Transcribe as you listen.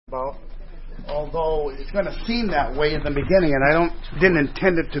about, although it's going to seem that way in the beginning, and I didn't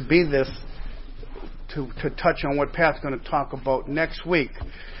intend it to be this, to touch on what Pat's going to talk about next week.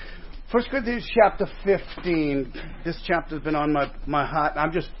 1 Corinthians chapter 15, this chapter's been on my heart.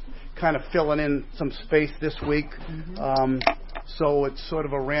 I'm just kind of filling in some space this week, so it's sort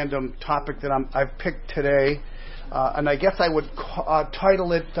of a random topic that I've picked today, and I guess I would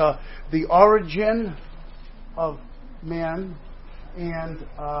title it The Origin of Man and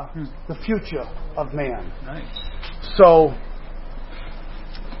the Future of Man. Nice. So,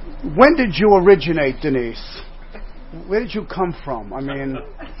 when did you originate, Denise? Where did you come from? I mean...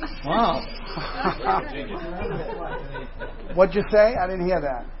 Wow. What'd you say? I didn't hear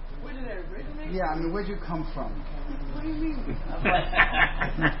that. Where did I originate? Yeah, I mean, where'd you come from? What do you mean?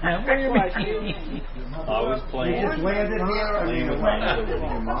 I was playing. You just landed here? I mean, your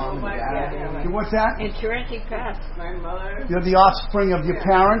mom, dad? What's that? In Jurassic Park, my mother. You're the offspring of your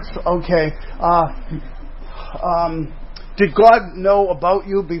parents? Okay. Did God know about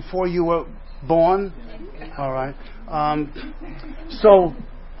you before you were born? All right. So,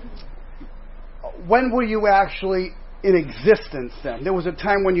 when were you actually in existence then? There was a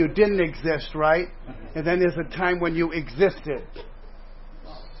time when you didn't exist, right? And then there's a time when you existed.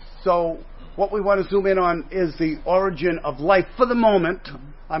 So, what we want to zoom in on is the origin of life. For the moment,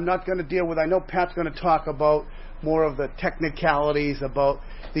 I'm not going to deal with, I know Pat's going to talk about more of the technicalities about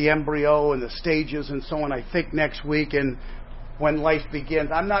the embryo and the stages and so on, I think next week, and when life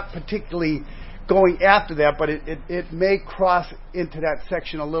begins. I'm not particularly going after that, but it may cross into that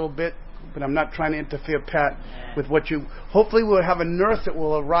section a little bit, but I'm not trying to interfere, Pat, with what you... Hopefully we'll have a nurse that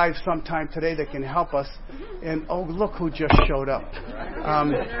will arrive sometime today that can help us. And, oh, look who just showed up.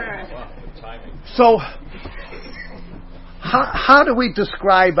 So, how do we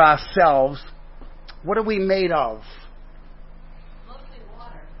describe ourselves? What are we made of? Mostly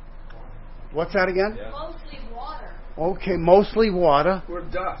water. What's that again? Yeah. Mostly water. Okay, mostly water. We're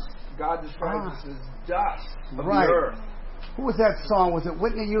dust. God describes us as dust of right. the earth. Who was that song? Was it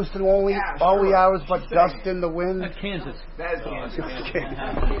Whitney Houston? All we sure. hours but dust in the wind. That's Kansas. That is Kansas.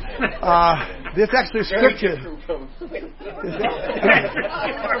 There's actually a scripture.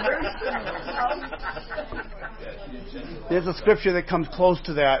 There's a scripture that comes close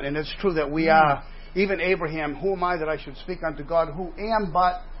to that, and it's true that we are, even Abraham, who am I that I should speak unto God, who am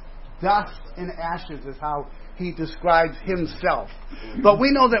but dust and ashes, is how he describes himself. But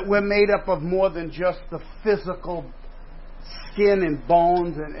we know that we're made up of more than just the physical skin and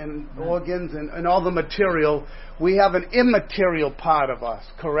bones and organs and all the material. We have an immaterial part of us,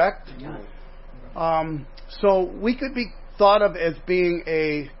 correct? So we could be thought of as being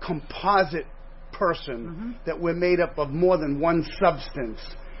a composite person, that we're made up of more than one substance.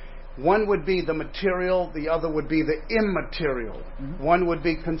 One would be the material, the other would be the immaterial. One would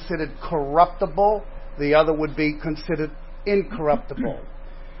be considered corruptible, the other would be considered incorruptible.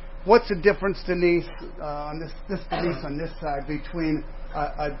 What's the difference, Denise, on this Denise on this side, between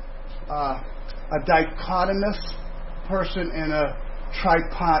a dichotomous person and a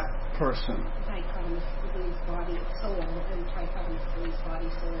tripart person? Dichotomous believes body and soul, and trichotomous believes body,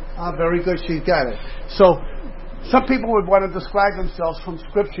 soul. Very good, she's got it. So, some people would want to describe themselves from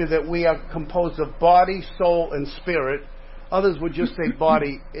Scripture that we are composed of body, soul, and spirit. Others would just say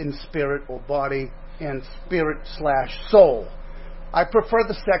body and spirit, or body and spirit/soul. I prefer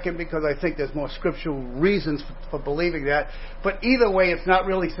the second because I think there's more scriptural reasons for believing that. But either way, it's not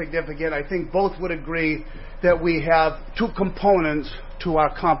really significant. I think both would agree that we have two components to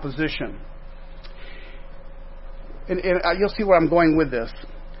our composition. And you'll see where I'm going with this.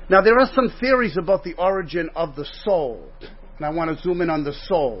 Now, there are some theories about the origin of the soul. And I want to zoom in on the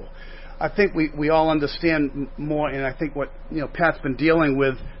soul. I think we all understand more, and I think what Pat's been dealing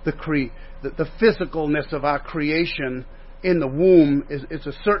with, the physicalness of our creation in the womb is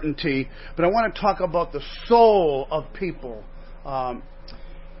a certainty, but I want to talk about the soul of people. And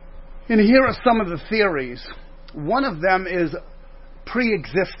here are some of the theories. One of them is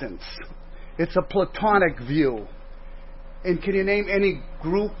pre-existence. It's a Platonic view. And can you name any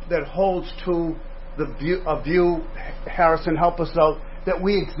group that holds to a view, Harrison, help us out, that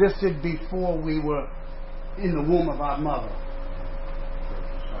we existed before we were in the womb of our mother?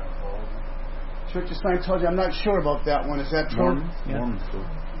 Church of Scientology, I'm not sure about that one. Is that true?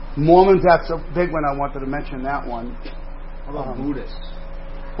 Mormons, that's a big one. I wanted to mention that one. How about Buddhists?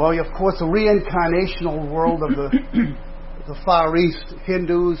 Well, of course, the reincarnational world of the Far East,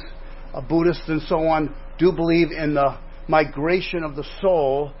 Hindus, Buddhists, and so on, do believe in the migration of the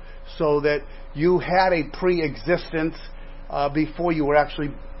soul, so that you had a pre-existence before you were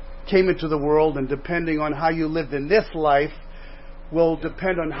actually came into the world, and depending on how you lived in this life, will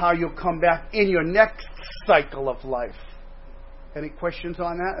depend on how you'll come back in your next cycle of life. Any questions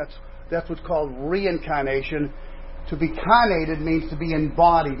on that? That's what's called reincarnation. To be carnated means to be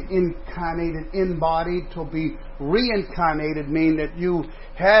embodied. Incarnated, embodied. To be reincarnated means that you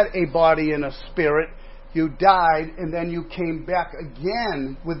had a body and a spirit, you died, and then you came back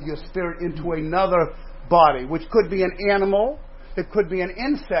again with your spirit into another body, which could be an animal, it could be an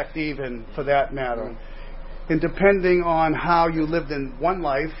insect even, for that matter. And depending on how you lived in one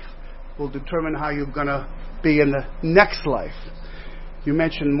life will determine how you're going to be in the next life. You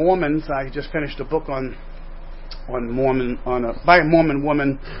mentioned Mormons. I just finished a book by a Mormon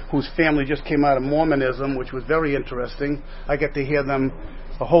woman whose family just came out of Mormonism, which was very interesting. I get to hear them.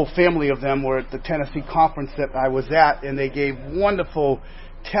 The whole family of them were at the Tennessee conference that I was at, and they gave wonderful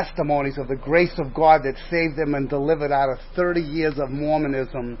testimonies of the grace of God that saved them and delivered out of 30 years of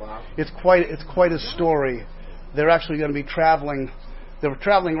Mormonism. Wow. It's quite a story. They're actually going to be traveling. They're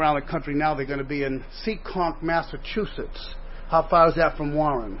traveling around the country now. They're going to be in Seekonk, Massachusetts. How far is that from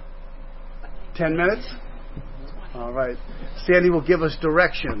Warren? 10 minutes? All right. Sandy will give us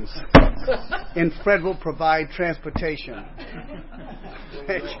directions, and Fred will provide transportation.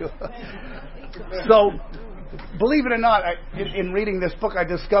 Thank you. So, believe it or not, in reading this book, I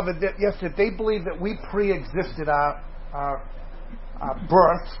discovered that, yes, that they believe that we pre-existed our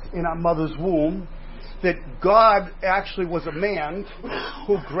births in our mother's womb, that God actually was a man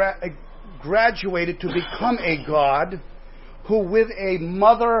who graduated to become a God, who with a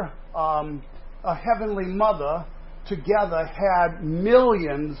mother, a heavenly mother, together had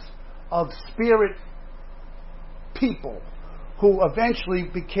millions of spirit people who eventually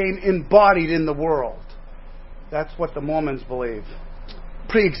became embodied in the world. That's what the Mormons believe.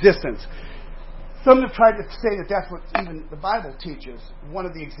 Pre-existence. Some have tried to say that that's what even the Bible teaches. One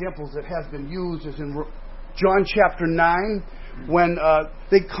of the examples that has been used is in John chapter 9, when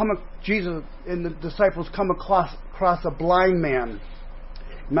Jesus and the disciples come across a blind man.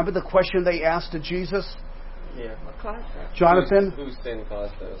 Remember the question they asked to Jesus? Yeah. Jonathan? Whose sin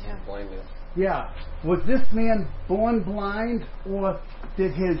caused this blindness? Yeah. Was this man born blind, or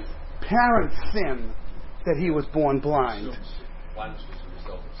did his parents sin that he was born blind? Blindness was the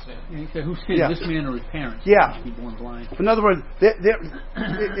result of sin. And he said, who sinned, this man or his parents? Yeah. To be born blind. In other words,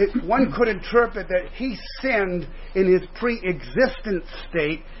 one could interpret that he sinned in his pre-existent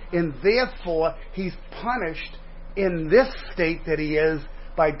state, and therefore he's punished in this state that he is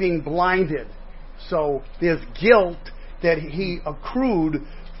by being blinded. So there's guilt that he accrued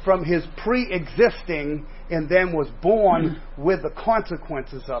from his pre-existing and then was born with the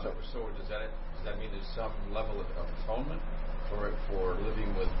consequences of it. So does that mean there's some level of atonement for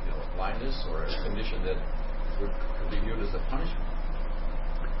living with blindness, or a condition that could be viewed as a punishment?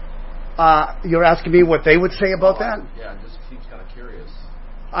 You're asking me what they would say about that? Yeah, it just seems kind of curious.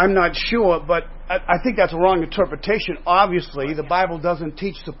 I'm not sure, but I think that's a wrong interpretation. Obviously, the Bible doesn't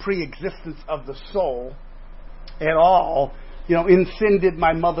teach the pre-existence of the soul at all. In sin did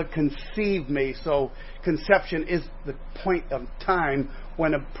my mother conceive me. So conception is the point of time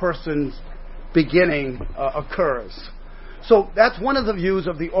when a person's beginning occurs. So that's one of the views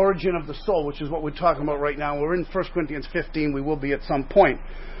of the origin of the soul, which is what we're talking about right now. We're in 1 Corinthians 15. We will be at some point.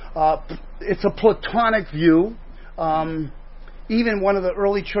 It's a Platonic view. Even one of the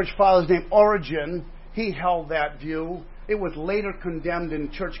early church fathers named Origen, he held that view. It was later condemned in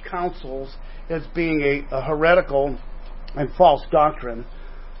church councils as being a heretical and false doctrine.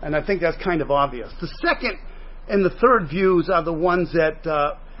 And I think that's kind of obvious. The second and the third views are the ones that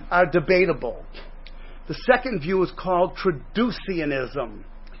are debatable. The second view is called Traducianism.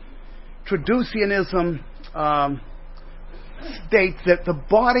 Traducianism states that the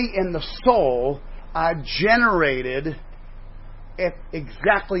body and the soul are generated at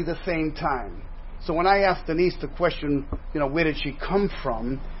exactly the same time. So when I asked Denise the question, where did she come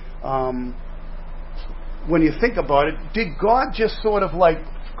from? When you think about it, did God just sort of like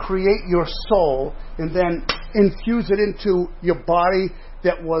create your soul and then infuse it into your body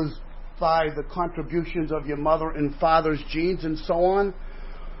that was by the contributions of your mother and father's genes and so on?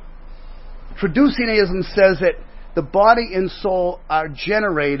 Traducianism says that the body and soul are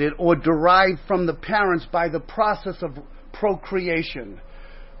generated or derived from the parents by the process of procreation.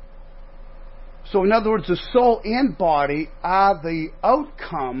 So in other words, the soul and body are the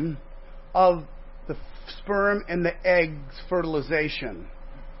outcome of the sperm and the egg's fertilization.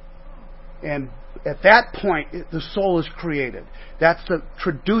 And at that point, the soul is created. That's the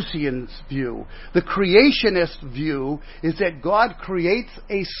Traducian's view. The creationist view is that God creates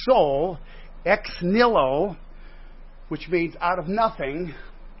a soul ex nihilo, which means out of nothing,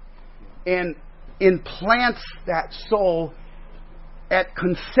 and implants that soul at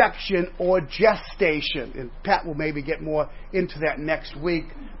conception or gestation. And Pat will maybe get more into that next week,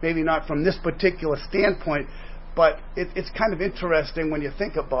 maybe not from this particular standpoint, but it's kind of interesting when you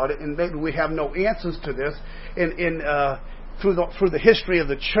think about it, and maybe we have no answers to this. Through the history of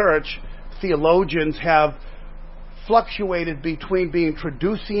the church, theologians have fluctuated between being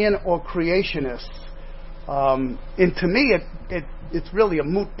Traducian or creationists. And to me, it's really a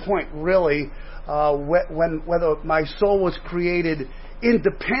moot point, really, whether my soul was created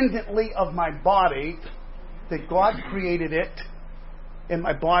independently of my body, that God created it, and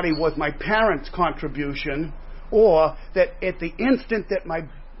my body was my parents' contribution, or that at the instant that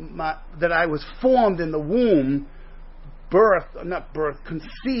that I was formed in the womb,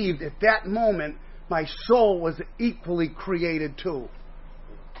 conceived, at that moment, my soul was equally created too.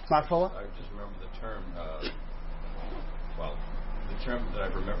 Marfola? I just remember the term. The term that I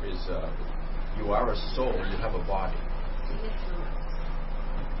remember is you are a soul, you have a body.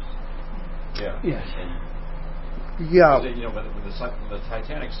 Yeah. Yes. Yeah. When the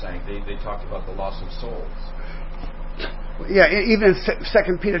Titanic sank, they talked about the loss of souls. Yeah, even in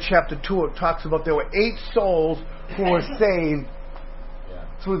 2 Peter chapter 2, it talks about there were 8 souls who were saved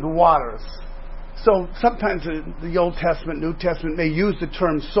through the waters. So sometimes the Old Testament, New Testament may use the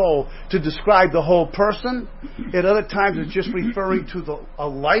term soul to describe the whole person. At other times it's just referring to a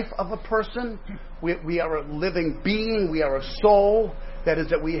life of a person. We are a living being. We are a soul. That is,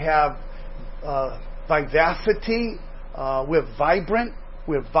 that we have vivacity. We're vibrant.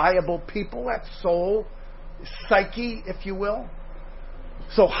 We're viable people. That's soul. Psyche, if you will.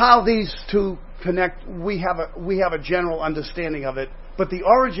 So how these two connect, we have a general understanding of it, but the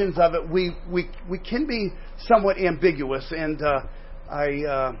origins of it we can be somewhat ambiguous. And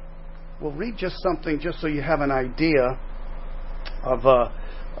I will read just something just so you have an idea of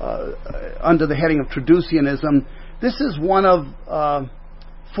under the heading of Traducianism. This is one of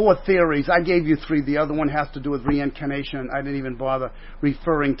 4 theories. I gave you 3. The other one has to do with reincarnation. I didn't even bother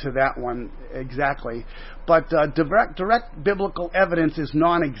referring to that one exactly. But direct biblical evidence is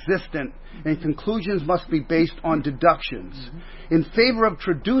non-existent, and conclusions must be based on deductions. Mm-hmm. In favor of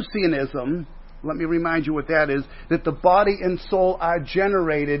Traducianism, let me remind you what that is, that the body and soul are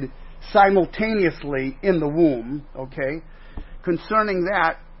generated simultaneously in the womb. Okay? Concerning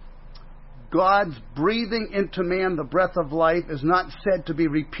that, God's breathing into man the breath of life is not said to be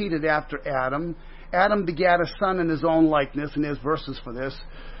repeated after Adam. Adam begat a son in his own likeness, and there's verses for this.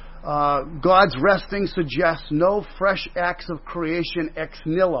 God's resting suggests no fresh acts of creation ex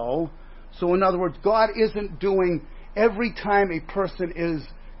nihilo. So in other words, God isn't doing every time a person is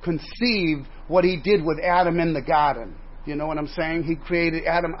conceived what he did with Adam in the garden. You know what I'm saying? He created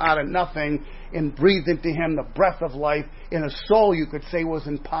Adam out of nothing and breathed into him the breath of life, and a soul, you could say, was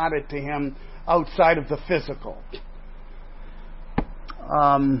imparted to him outside of the physical.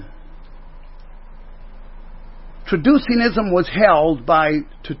 Traducianism was held by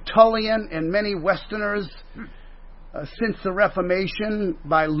Tertullian and many Westerners since the Reformation,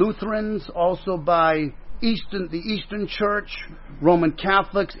 by Lutherans, also by the Eastern Church, Roman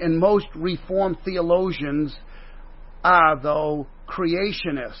Catholics, and most Reformed theologians are, though,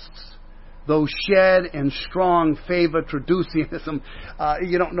 creationists. Those shed and strong favor Traducianism.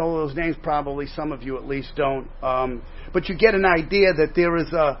 You don't know those names probably, some of you at least don't. But you get an idea that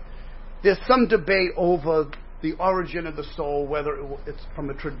there's some debate over the origin of the soul, whether it's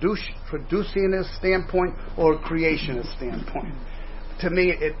from a Traducianist standpoint or a creationist standpoint. To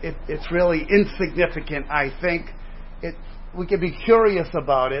me, it's really insignificant, I think. We can be curious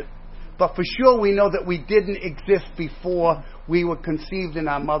about it, but for sure we know that we didn't exist before we were conceived in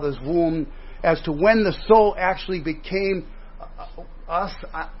our mother's womb. As to when the soul actually became us,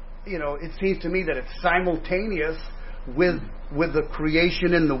 it seems to me that it's simultaneous with the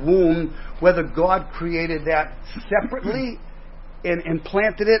creation in the womb, whether God created that separately and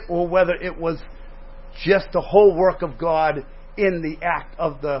implanted it, or whether it was just the whole work of God in the act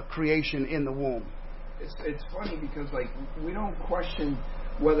of the creation in the womb. It's funny because we don't question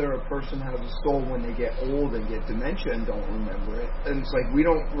whether a person has a soul when they get old and get dementia and don't remember it. And it's we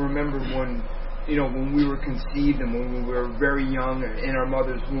don't remember when we were conceived and when we were very young in our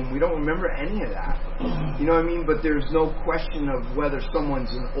mother's womb. We don't remember any of that. You know what I mean? But there's no question of whether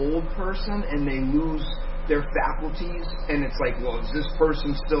someone's an old person and they lose their faculties, and it's well, is this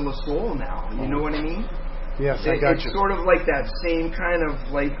person still a soul now? You know what I mean? Yes, I got you. It's sort of like that same kind of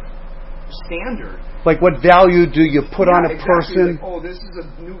standard. What value do you put on a person? This is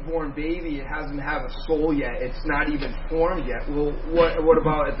a newborn baby. It hasn't had a soul yet. It's not even formed yet. Well, what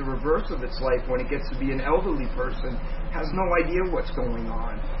about at the reverse of its life when it gets to be an elderly person? Has no idea what's going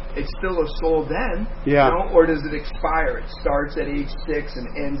on. it's still a soul then. Yeah. You know? Or does it expire? It starts at age 6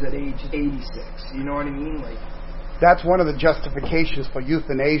 and ends at age 86. You know what I mean? Like, that's one of the justifications for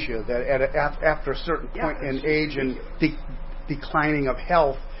euthanasia, that after a certain point in age and declining of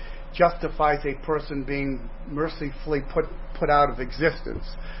health justifies a person being mercifully put out of existence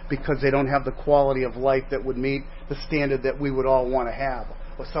because they don't have the quality of life that would meet the standard that we would all want to have,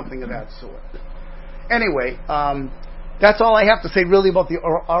 or something of that sort. Anyway, that's all I have to say really about the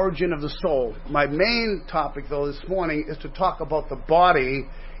origin of the soul. My main topic, though, this morning is to talk about the body,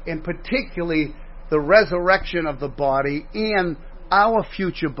 and particularly the resurrection of the body and our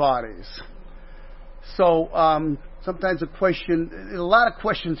future bodies. So sometimes a lot of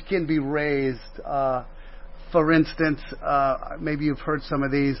questions can be raised. For instance, maybe you've heard some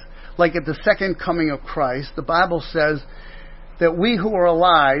of these, like at the second coming of Christ, the Bible says that we who are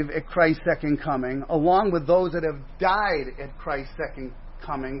alive at Christ's second coming, along with those that have died at Christ's second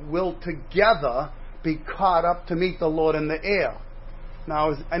coming, will together be caught up to meet the Lord in the air.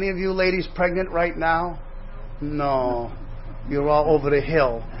 Now, is any of you ladies pregnant right now? No. You're all over the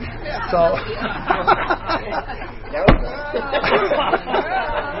hill. So,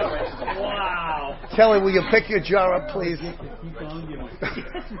 Wow. Kelly, will you pick your jar up, please?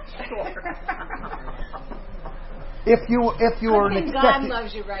 If you were an God expecting,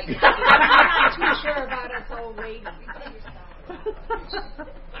 loves you right now. I'm not too sure about us old ladies.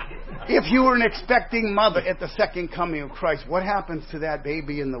 if you were an expecting mother at the second coming of Christ, what happens to that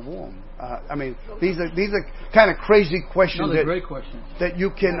baby in the womb? I mean, these are kind of crazy questions. Another great question that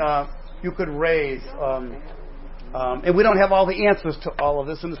you could raise. And we don't have all the answers to all of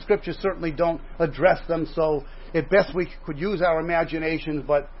this, and the scriptures certainly don't address them, so at best we could use our imaginations,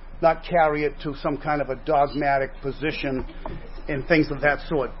 but not carry it to some kind of a dogmatic position and things of that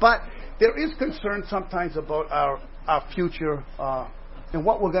sort. But there is concern sometimes about our future and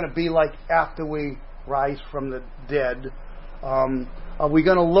what we're going to be like after we rise from the dead. Are we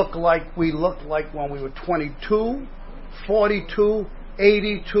going to look like we looked like when we were 22, 42,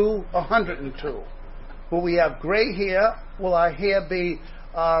 82, 102? Will we have gray hair? Will our hair be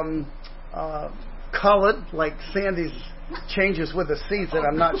colored like Sandy's changes with the season?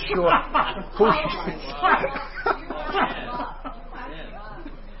 I'm not sure who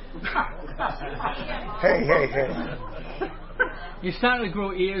Hey. You're starting to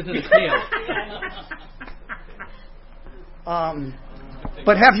grow ears and a tail.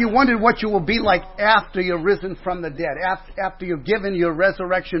 But have you wondered what you will be like after you're risen from the dead, after you're given your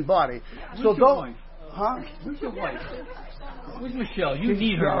resurrection body? Where's your wife? Huh? Where's your wife? Where's Michelle? You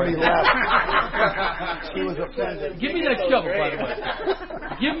need her. Already Right? left. She was offended. Give me that shovel, by the way.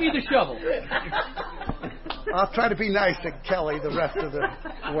 Give me the shovel. I'll try to be nice to Kelly the rest of the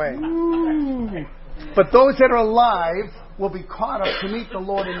way. But those that are alive will be caught up to meet the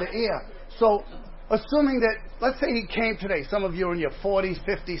Lord in the air. So, assuming that, let's say he came today, some of you are in your 40s,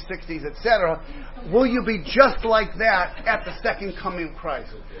 50s, 60s, etc., will you be just like that at the second coming of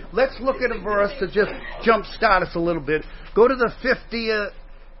Christ? Let's look at a verse to just jump start us a little bit. Go to the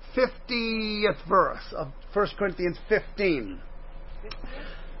 50th verse of 1 Corinthians 15.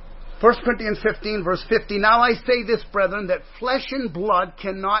 1 Corinthians 15, verse 50. Now I say this, brethren, that flesh and blood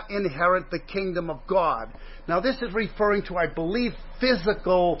cannot inherit the kingdom of God. Now this is referring to, I believe,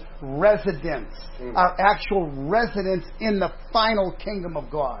 physical residence, our actual residence in the final kingdom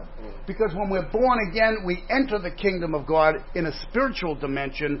of God. Because when we're born again, we enter the kingdom of God in a spiritual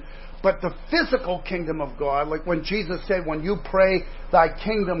dimension, but the physical kingdom of God, like when Jesus said, when you pray, thy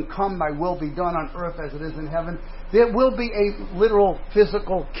kingdom come, thy will be done on earth as it is in heaven, there will be a literal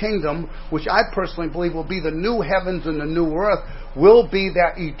physical kingdom, which I personally believe will be the new heavens and the new earth, will be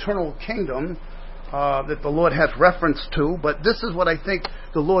that eternal kingdom that the Lord has reference to. But this is what I think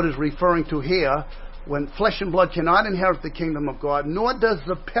the Lord is referring to here. When flesh and blood cannot inherit the kingdom of God, nor does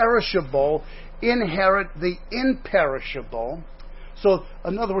the perishable inherit the imperishable. So,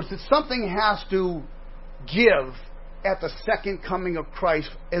 in other words, something has to give at the second coming of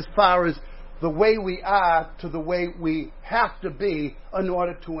Christ as far as the way we are to the way we have to be in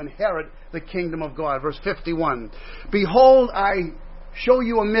order to inherit the kingdom of God. Verse 51. Behold, I show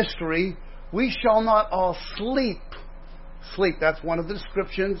you a mystery. We shall not all sleep. Sleep, that's one of the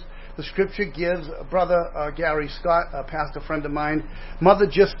descriptions the scripture gives. Brother Gary Scott, a pastor friend of mine, mother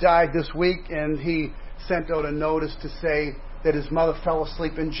just died this week, and he sent out a notice to say that his mother fell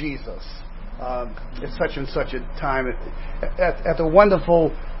asleep in Jesus at such and such a time. At the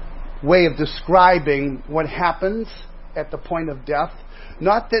wonderful way of describing what happens at the point of death.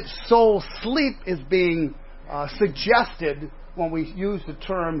 Not that soul sleep is being suggested when we use the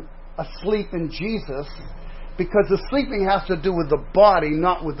term asleep in Jesus, because the sleeping has to do with the body,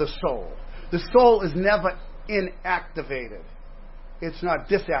 not with the soul. The soul is never inactivated. It's not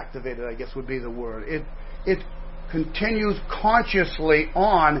disactivated, I guess would be the word. It continues consciously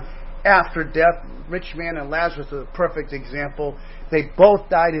on after death. Rich man and Lazarus are a perfect example. They both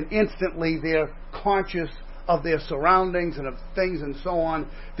died, and instantly they're conscious of their surroundings and of things and so on.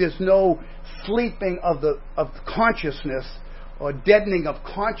 There's no sleeping of consciousness or deadening of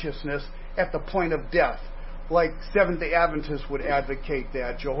consciousness at the point of death. Like Seventh-day Adventists would advocate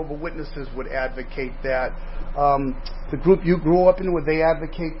that. Jehovah's Witnesses would advocate that. The group you grew up in, would they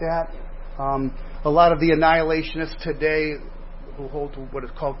advocate that? A lot of the annihilationists today who hold to what is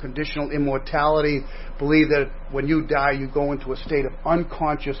called conditional immortality believe that when you die, you go into a state of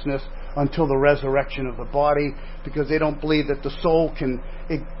unconsciousness until the resurrection of the body, because they don't believe that the soul can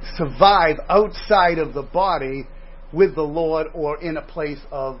survive outside of the body with the Lord or in a place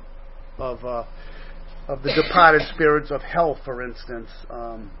of the departed spirits of hell, for instance.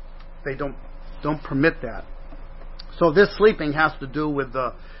 They don't permit that. So this sleeping has to do with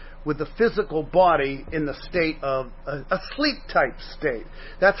the physical body in the state of a sleep type state.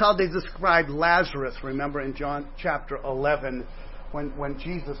 That's how they described Lazarus. Remember in John chapter 11, when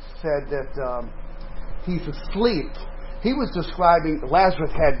Jesus said that he's asleep, he was describing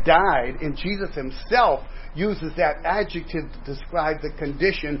Lazarus had died, and Jesus himself uses that adjective to describe the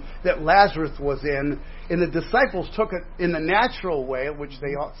condition that Lazarus was in. And the disciples took it in the natural way, which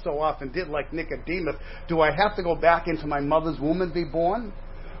they so often did, like Nicodemus. Do I have to go back into my mother's womb and be born?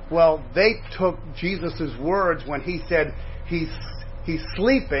 Well, they took Jesus' words when he said he's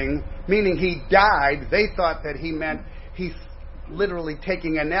sleeping, meaning he died. They thought that he meant he's literally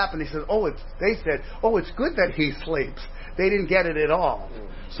taking a nap, and they said, it's good that he sleeps. They didn't get it at all.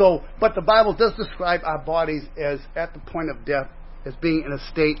 So, but the Bible does describe our bodies as, at the point of death, as being in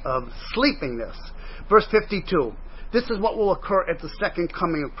a state of sleepiness. Verse 52, this is what will occur at the second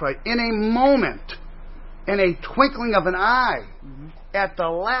coming of Christ. In a moment, in a twinkling of an eye, at the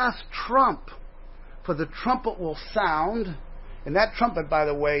last trump, for the trumpet will sound. And that trumpet, by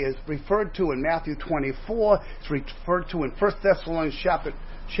the way, is referred to in Matthew 24. It's referred to in 1 Thessalonians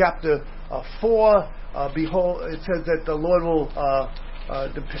chapter 4. Behold, it says that the Lord will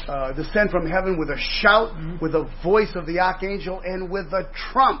descend from heaven with a shout, with the voice of the archangel, and with the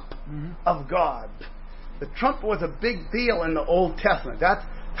trump of God. The trump was a big deal in the Old Testament. That's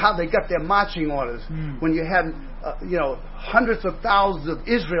how they got their marching orders. When you had hundreds of thousands of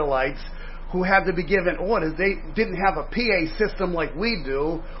Israelites who had to be given orders, they didn't have a PA system like we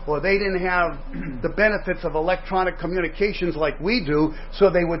do, or they didn't have the benefits of electronic communications like we do, so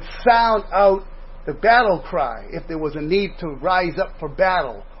they would sound out the battle cry if there was a need to rise up for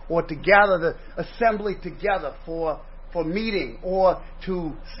battle, or to gather the assembly together for meeting, or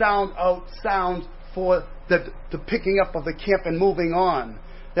to sound out sounds for the picking up of the camp and moving on.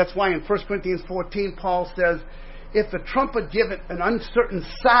 That's why in 1 Corinthians 14 Paul says, if the trumpet give it an uncertain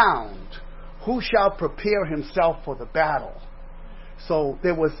sound, who shall prepare himself for the battle? So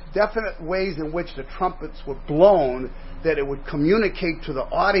there was definite ways in which the trumpets were blown that it would communicate to the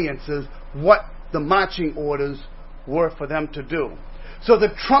audiences what the marching orders were for them to do. So the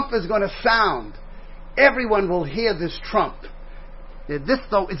trump is going to sound. Everyone will hear this trump. This,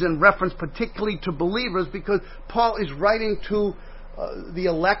 though, is in reference particularly to believers, because Paul is writing to the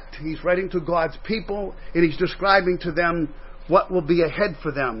elect. He's writing to God's people, and he's describing to them what will be ahead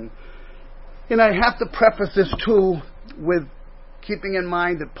for them. And I have to preface this, too, with keeping in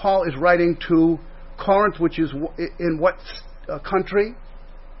mind that Paul is writing to Corinth, which is in what country?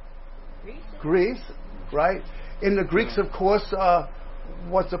 Greece, right? In the Greeks, of course,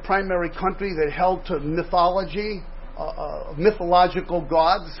 was the primary country that held to mythology, mythological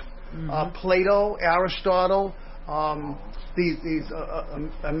gods. Plato, Aristotle, these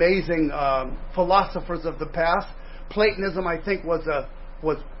amazing philosophers of the past. Platonism, I think, was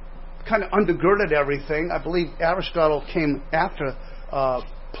kind of undergirded everything. I believe Aristotle came after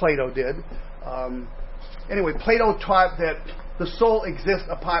Plato did. Anyway, Plato taught that the soul exists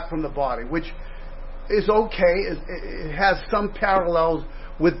apart from the body, which is okay. It has some parallels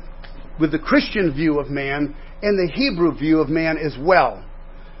with the Christian view of man and the Hebrew view of man as well.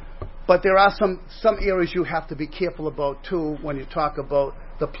 But there are some areas you have to be careful about, too, when you talk about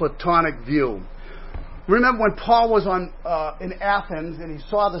the Platonic view. Remember when Paul was in Athens and he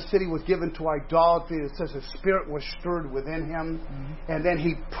saw the city was given to idolatry, it says his spirit was stirred within him, and then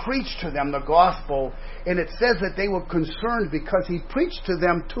he preached to them the gospel, and it says that they were concerned because he preached to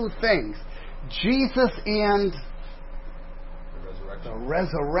them two things: Jesus and the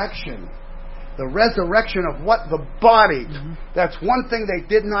resurrection. The resurrection of what? The body. That's one thing they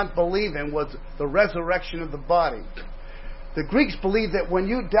did not believe in, was the resurrection of the body. The Greeks believed that when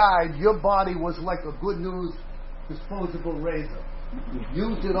you died, your body was like a good news disposable razor. You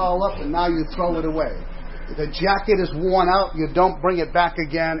used it all up and now you throw it away. The jacket is worn out, you don't bring it back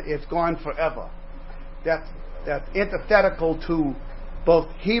again, it's gone forever. That's antithetical to both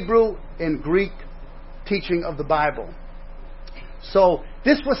Hebrew and Greek teaching of the Bible. So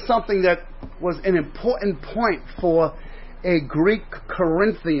this was something that was an important point for a Greek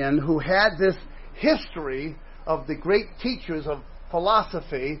Corinthian who had this history of the great teachers of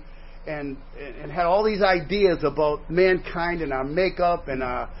philosophy and had all these ideas about mankind and our makeup and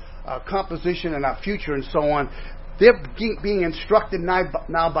our composition and our future and so on. They're being instructed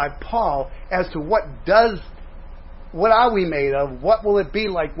now by Paul as to what are we made of? What will it be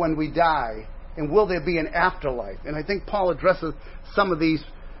like when we die? And will there be an afterlife? And I think Paul addresses some of these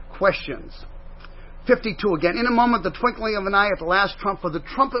questions. 52 again. In a moment, the twinkling of an eye at the last trump, for the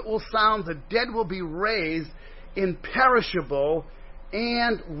trumpet will sound, the dead will be raised imperishable,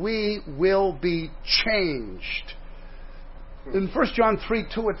 and we will be changed. In 1 John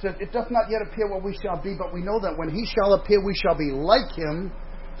 3:2 it says, it doth not yet appear what we shall be, but we know that when he shall appear we shall be like him,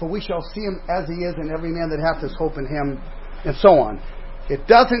 for we shall see him as he is, and every man that hath his hope in him, and so on. It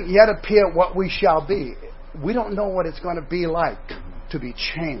doesn't yet appear what we shall be. We don't know what it's going to be like to be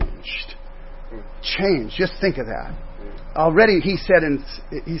changed. Changed. Just think of that. Already he says in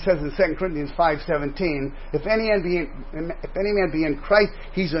 2 Corinthians 5:17, if any man be in Christ,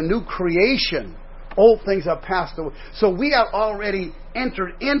 he's a new creation. Old things are passed away. So we are already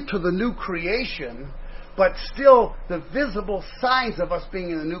entered into the new creation, but still the visible signs of us being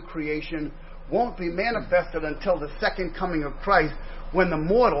in the new creation won't be manifested until the second coming of Christ, when the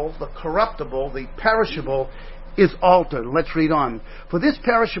mortal, the corruptible, the perishable is altered. Let's read on. For this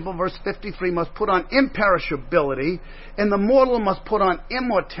perishable, verse 53, must put on imperishability, and the mortal must put on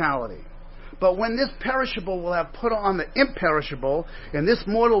immortality. But when this perishable will have put on the imperishable, and this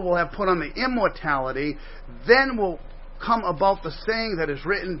mortal will have put on the immortality, then will come about the saying that is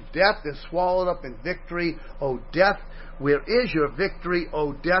written, death is swallowed up in victory. O death, where is your victory?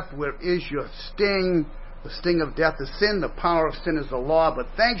 O death, where is your sting? The sting of death is sin. The power of sin is the law. But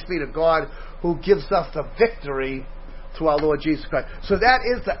thanks be to God who gives us the victory through our Lord Jesus Christ. So that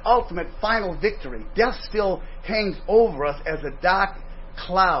is the ultimate final victory. Death still hangs over us as a dark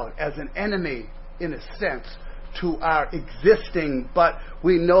cloud, as an enemy, in a sense, to our existing. But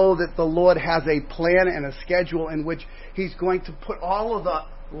we know that the Lord has a plan and a schedule in which he's going to put all of the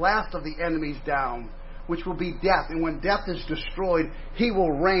last of the enemies down, which will be death. And when death is destroyed, he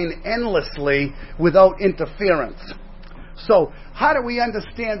will reign endlessly without interference. So, how do we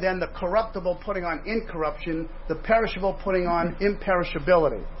understand then the corruptible putting on incorruption, the perishable putting on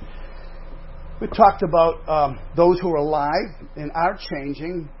imperishability? We talked about those who are alive and are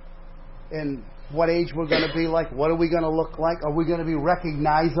changing, and what age we're going to be like, what are we going to look like, are we going to be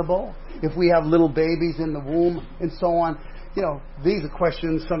recognizable if we have little babies in the womb, and so on. You know, these are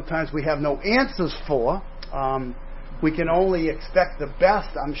questions sometimes we have no answers for. We can only expect the best.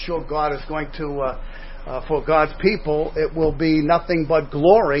 I'm sure God is going to, for God's people, it will be nothing but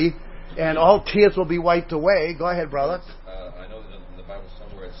glory, and all tears will be wiped away. Go ahead, brother. I know that in the Bible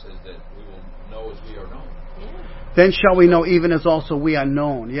somewhere it says that we will know as we are known. Then shall we know even as also we are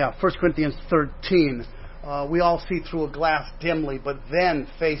known. Yeah, 1 Corinthians 13. We all see through a glass dimly, but then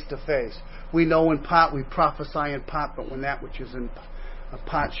face to face. We know in part, we prophesy in part, but when that which is in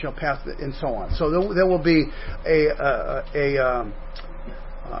part shall pass, and so on. So there will be a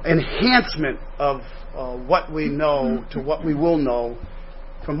enhancement of what we know to what we will know.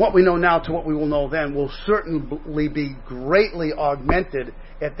 From what we know now to what we will know then will certainly be greatly augmented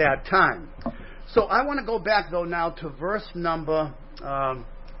at that time. So I want to go back, though, now to verse number, go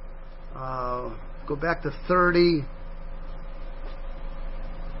back to 30.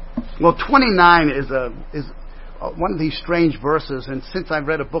 Well, 29 is one of these strange verses, and since I've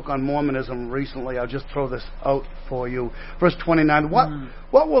read a book on Mormonism recently, I'll just throw this out for you. Verse 29,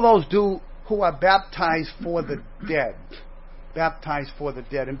 what will those do who are baptized for the dead? Baptized for the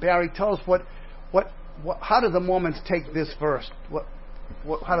dead. And Barry, tell us how do the Mormons take this verse?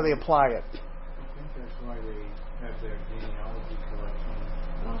 How do they apply it? I think that's why they have their genealogy collection,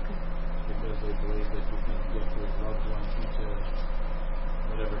 because they believe that you can get your loved ones into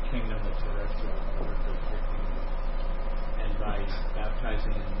whatever kingdom that's the rest of the earth is your kingdom, and by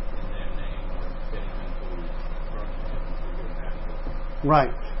baptizing in their name or getting them to eternal heaven through their baptism.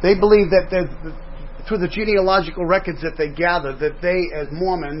 Right. They believe that through the genealogical records that they gather, that they, as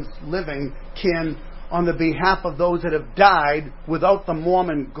Mormons living, can on the behalf of those that have died without the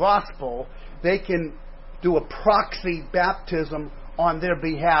Mormon gospel. They can do a proxy baptism on their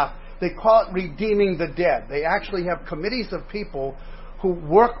behalf. They call it redeeming the dead. They actually have committees of people who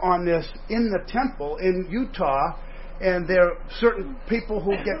work on this in the temple in Utah, and there are certain people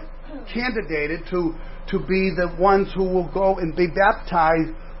who get candidated to be the ones who will go and be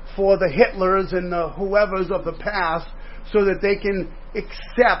baptized for the Hitlers and the whoever's of the past, so that they can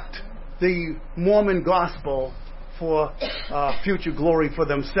accept the Mormon gospel for future glory for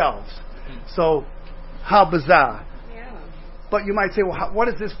themselves. So, how bizarre. But you might say, well, what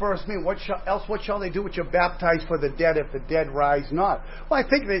does this verse mean? What shall they do which are baptized for the dead if the dead rise not? Well, I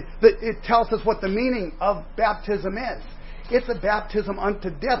think that it tells us what the meaning of baptism is. It's a baptism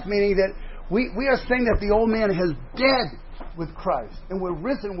unto death, meaning that we are saying that the old man is dead with Christ, and we're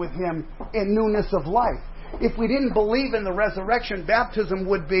risen with Him in newness of life. If we didn't believe in the resurrection, baptism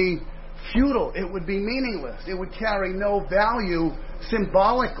would be futile. It would be meaningless. It would carry no value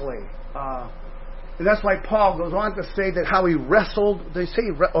symbolically. And that's why Paul goes on to say that how he wrestled,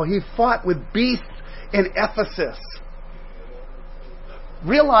 he fought with beasts in Ephesus,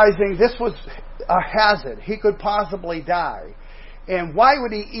 realizing this was a hazard. He could possibly die. And why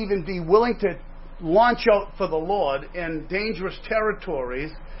would he even be willing to launch out for the Lord in dangerous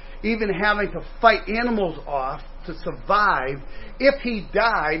territories, even having to fight animals off to survive, if he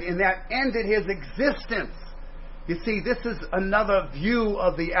died and that ended his existence? You see, this is another view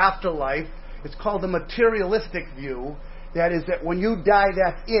of the afterlife. It's called the materialistic view. That is that when you die,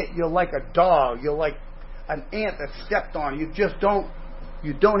 that's it. You're like a dog. You're like an ant that stepped on.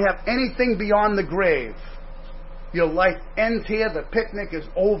 You don't have anything beyond the grave. Your life ends here. The picnic is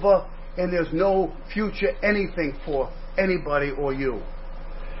over, and there's no future anything for anybody or you.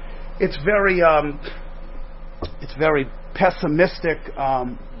 It's very pessimistic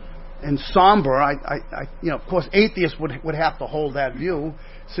and somber. Of course, atheists would have to hold that view,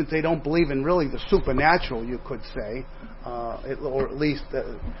 since they don't believe in really the supernatural, you could say, or at least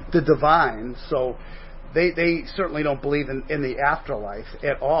the divine. So they certainly don't believe in the afterlife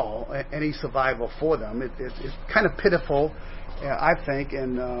at all, any survival for them. It's kind of pitiful, I think,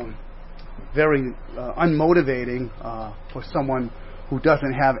 and very unmotivating for someone who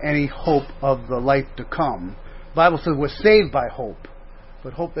doesn't have any hope of the life to come. The Bible says we're saved by hope.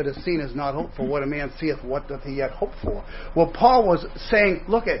 But hope that is seen is not hope, for what a man seeth, what doth he yet hope for? Well, Paul was saying,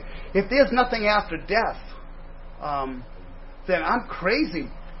 look, if there's nothing after death, then I'm crazy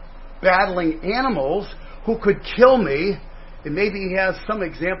battling animals who could kill me. And maybe he has some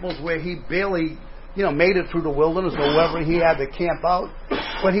examples where he barely, made it through the wilderness or wherever he had to camp out.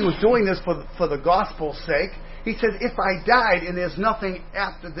 But he was doing this for the gospel's sake. He says, if I died and there's nothing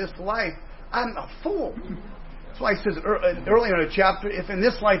after this life, I'm a fool. That's why he says earlier in the chapter, if in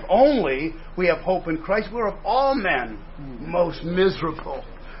this life only we have hope in Christ, we're of all men most miserable.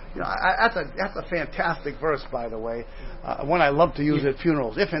 That's a fantastic verse, by the way. One I love to use at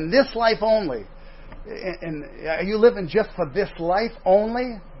funerals. If in this life only, and are you living just for this life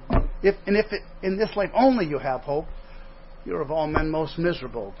only? If in this life only you have hope, you're of all men most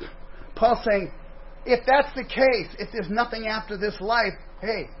miserable. Paul's saying, if that's the case, if there's nothing after this life,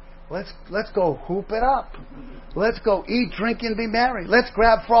 hey, let's go hoop it up. Let's go eat, drink, and be merry. Let's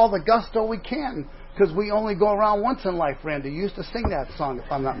grab for all the gusto we can, because we only go around once in life. Randy, you used to sing that song,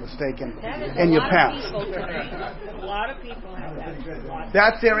 if I'm not mistaken, in your past. A lot of people have that.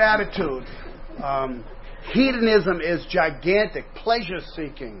 That's their attitude. Hedonism is gigantic.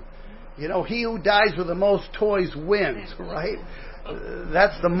 Pleasure-seeking. He who dies with the most toys wins, right?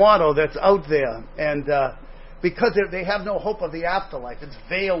 That's the motto that's out there. And because they have no hope of the afterlife, it's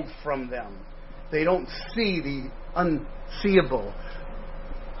veiled from them. They don't see the unseeable.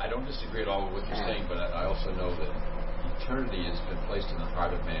 I don't disagree at all with what you're saying, but I also know that eternity has been placed in the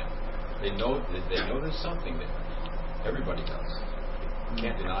heart of man. They know there's something there. Everybody does. You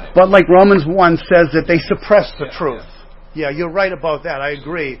can't deny it. But like Romans 1 says, that they suppress the truth. Yeah, you're right about that. I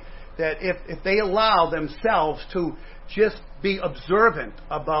agree. That if they allow themselves to just be observant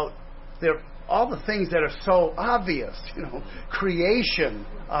about all the things that are so obvious, creation,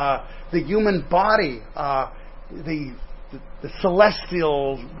 the human body, the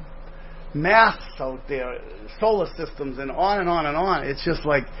celestial mass out there, solar systems, and on and on and on. It's just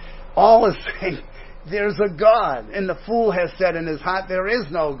like all is saying there's a God, and the fool has said in his heart there is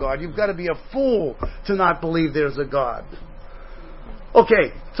no God. You've got to be a fool to not believe there's a God.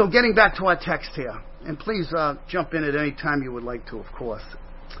 Okay, so getting back to our text here, and please jump in at any time you would like to, of course.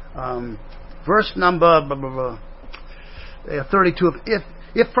 Verse number 32.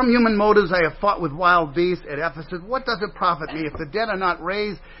 If from human motives I have fought with wild beasts at Ephesus, what does it profit me? If the dead are not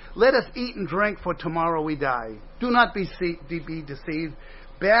raised, let us eat and drink, for tomorrow we die. Do not be deceived.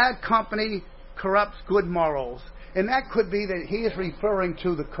 Bad company corrupts good morals. And that could be that he is referring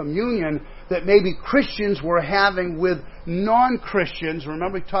to the communion that maybe Christians were having with non-Christians.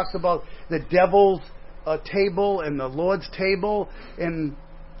 Remember, he talks about the devil's table and the Lord's table, and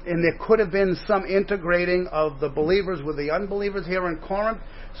there could have been some integrating of the believers with the unbelievers here in Corinth.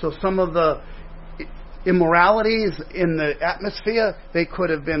 So some of the immoralities in the atmosphere, they could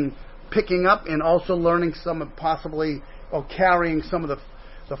have been picking up and also learning some of possibly, or carrying some of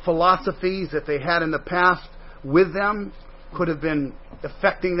the philosophies that they had in the past with them, could have been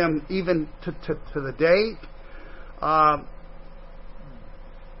affecting them even to the day.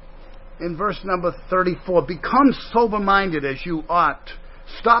 In verse number 34, become sober-minded as you ought.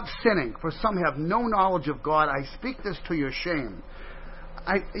 Stop sinning, for some have no knowledge of God. I speak this to your shame.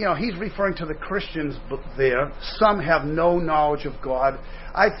 He's referring to the Christians there. Some have no knowledge of God.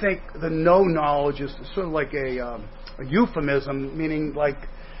 I think the no knowledge is sort of like a euphemism, meaning like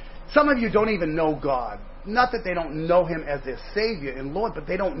some of you don't even know God. Not that they don't know Him as their Savior and Lord, but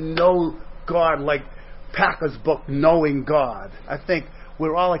they don't know God like Packer's book, Knowing God. I think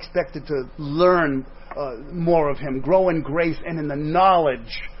we're all expected to learn more of Him, grow in grace and in the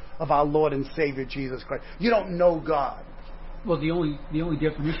knowledge of our Lord and Savior Jesus Christ. You don't know God. Well, the only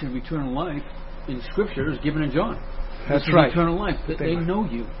definition of eternal life in Scripture is given in John. That's right. Eternal life, that they know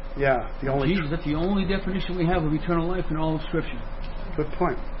you. Yeah, Jesus, that's the only definition we have of eternal life in all of Scripture. Good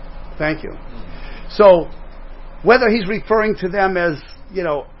point. Thank you. So, whether he's referring to them as,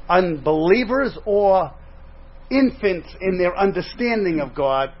 unbelievers or infants in their understanding of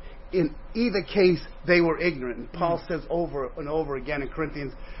God, in either case, they were ignorant. And Paul says over and over again in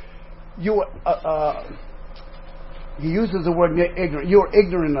Corinthians, he uses the word ignorant. You are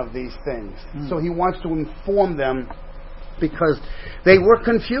ignorant of these things. So he wants to inform them because they were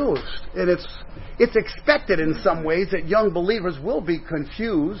confused. And it's expected in some ways that young believers will be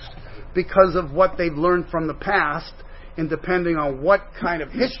confused because of what they've learned from the past, and depending on what kind of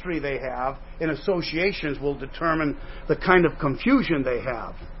history they have and associations will determine the kind of confusion they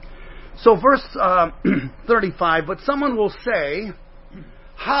have. So verse 35, but someone will say,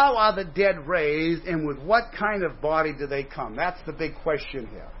 how are the dead raised, and with what kind of body do they come? That's the big question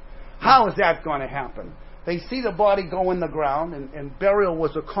here. How is that going to happen? They see the body go in the ground, and burial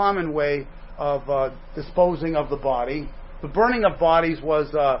was a common way of disposing of the body. The burning of bodies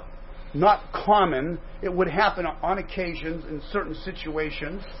was not common. It would happen on occasions in certain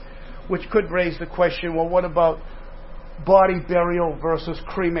situations, which could raise the question, well, what about body burial versus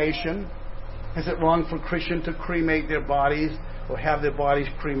cremation? Is it wrong for Christians to cremate their bodies or have their bodies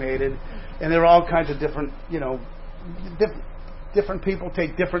cremated? And there are all kinds of different, different people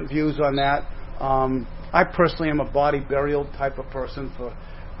take different views on that. I personally am a body burial type of person for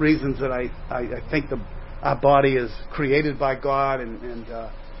reasons that I think our body is created by God, and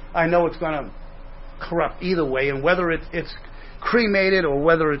I know it's going to corrupt either way, and whether it's cremated or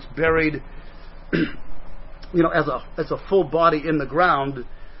whether it's buried, as a full body in the ground,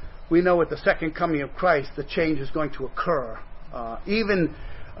 we know at the second coming of Christ the change is going to occur. Even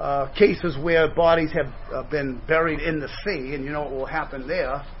cases where bodies have been buried in the sea, and you know what will happen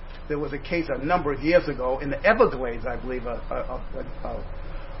there. There was a case a number of years ago in the Everglades, I believe,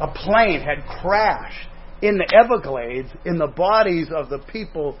 a plane had crashed in the Everglades, and the bodies of the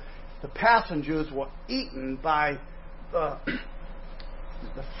people, the passengers, were eaten by the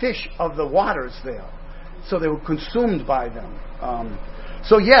fish of the waters there. So they were consumed by them.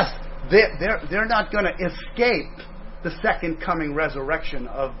 So yes, they're not going to escape the second coming resurrection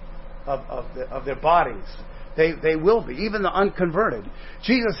of their bodies. They will be, even the unconverted.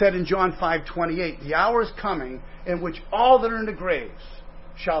 Jesus said in John 5:28, the hour is coming in which all that are in the graves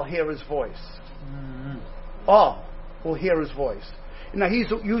shall hear His voice. Mm-hmm. All will hear His voice. Now he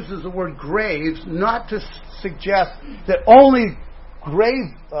uses the word graves not to suggest that only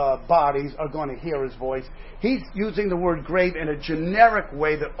grave bodies are going to hear His voice. He's using the word grave in a generic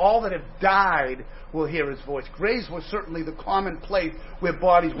way that all that have died will hear His voice. Graves were certainly the common place where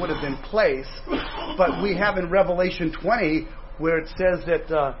bodies would have been placed, but we have in Revelation 20 where it says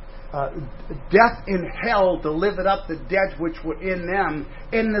that death and hell delivered up the dead which were in them,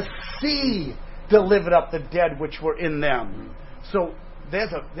 and the sea delivered up the dead which were in them. So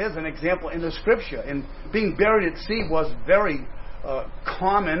there's an example in the Scripture, and being buried at sea was very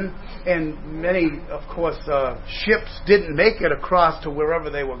common, and many, of course, ships didn't make it across to wherever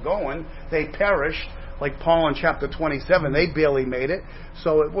they were going. They perished, like Paul in chapter 27. They barely made it.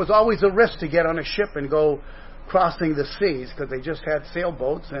 So it was always a risk to get on a ship and go crossing the seas, because they just had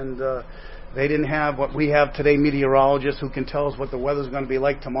sailboats, and they didn't have what we have today, meteorologists who can tell us what the weather's going to be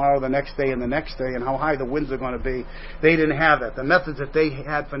like tomorrow, the next day, and the next day, and how high the winds are going to be. They didn't have that. The methods that they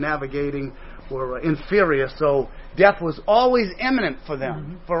had for navigating were inferior, so death was always imminent for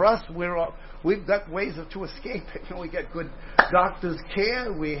them. For us, we've got ways to escape it. We get good doctor's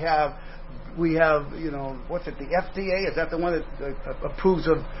care. We have, what's it, the FDA? Is that the one that approves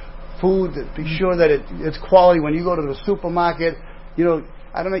of food? Be sure that it's quality. When you go to the supermarket,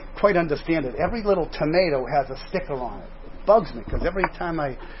 I don't quite understand it. Every little tomato has a sticker on it. It bugs me, because every time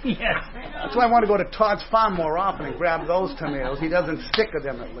Yes. that's why I want to go to Todd's Farm more often and grab those tomatoes. He doesn't sticker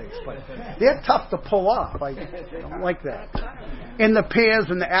them at least. But they're tough to pull off. I don't like that. And the pears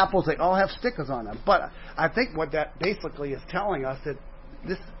and the apples, they all have stickers on them. But I think what that basically is telling us that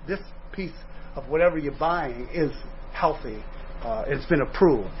this piece of whatever you're buying is healthy. It's been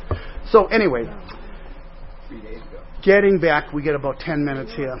approved. So anyway, 3 days ago. Getting back, we get about 10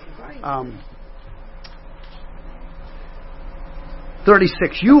 minutes here.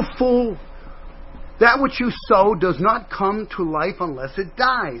 36. You fool, that which you sow does not come to life unless it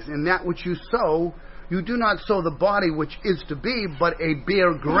dies. And that which you sow, you do not sow the body which is to be, but a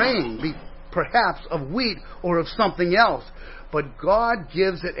bare grain, perhaps of wheat or of something else. But God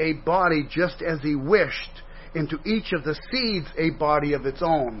gives it a body just as He wished, and to each of the seeds a body of its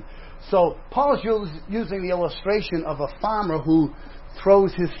own. So Paul is using the illustration of a farmer who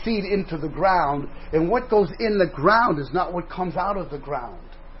throws his seed into the ground, and what goes in the ground is not what comes out of the ground.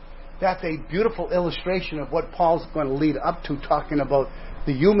 That's a beautiful illustration of what Paul's going to lead up to, talking about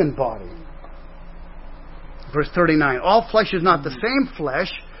the human body. Verse 39, all flesh is not the same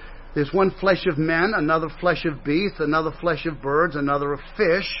flesh. There's one flesh of men, another flesh of beasts, another flesh of birds, another of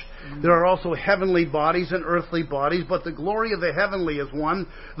fish. There are also heavenly bodies and earthly bodies, but the glory of the heavenly is one,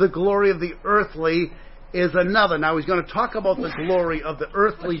 the glory of the earthly is another. Now he's going to talk about the glory of the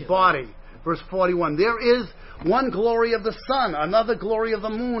earthly body. Verse 41, there is one glory of the sun, another glory of the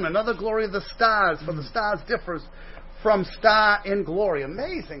moon, another glory of the stars, for the stars differs from star in glory.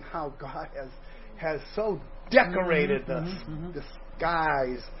 Amazing how God has so decorated the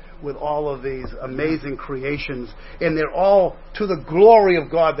skies with all of these amazing creations, and they're all to the glory of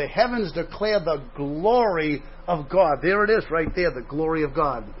God. The heavens declare the glory of God. There it is right there, the glory of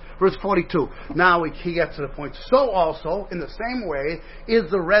God. Verse 42, now he gets to the point. So also, in the same way, is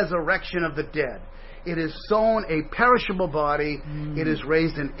the resurrection of the dead. It is sown a perishable body, it is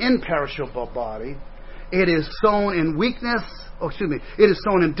raised an imperishable body. It is sown in weakness, it is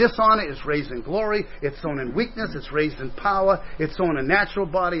sown in dishonor, it's raised in glory. It's sown in weakness, it's raised in power. It's sown a natural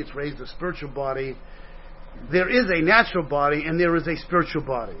body, it's raised a spiritual body. There is a natural body and there is a spiritual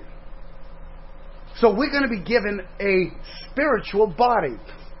body. So we're going to be given a spiritual body.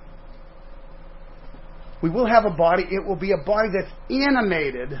 We will have a body, it will be a body that's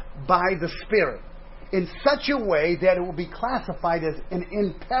animated by the Spirit in such a way that it will be classified as an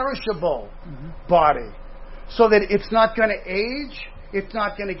imperishable body. So that it's not going to age, it's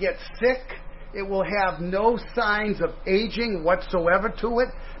not going to get sick, it will have no signs of aging whatsoever to it,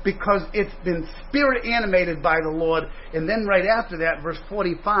 because it's been spirit animated by the Lord. And then right after that, verse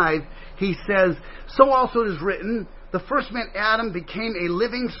 45, he says, so also it is written, the first man Adam became a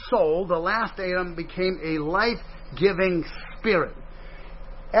living soul, the last Adam became a life-giving spirit.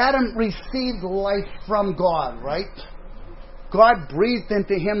 Adam received life from God, right? God breathed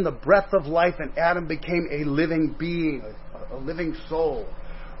into him the breath of life, and Adam became a living being, a living soul.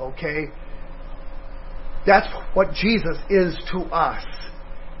 Okay? That's what Jesus is to us.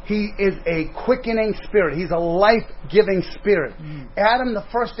 He is a quickening spirit. He's a life-giving spirit. Adam, the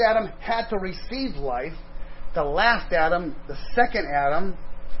first Adam, had to receive life. The last Adam, the second Adam,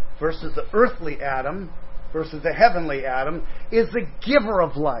 versus the earthly Adam, versus the heavenly Adam, is the giver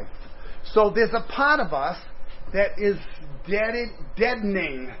of life. So there's a part of us that is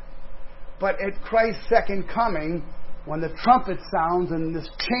deadening. But at Christ's second coming, when the trumpet sounds and this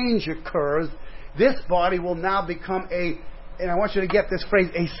change occurs, this body will now become and I want you to get this phrase,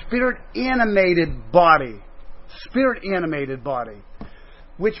 a spirit-animated body. Spirit-animated body.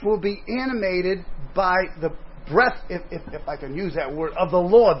 Which will be animated by the breath, if I can use that word, of the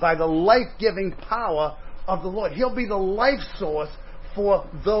Lord, by the life-giving power of the Lord. He'll be the life source for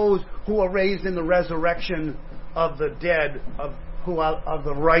those who are raised in the resurrection of the dead, of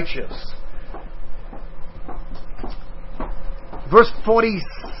the righteous. Verse 46.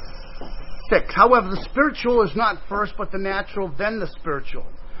 However, the spiritual is not first, but the natural, then the spiritual.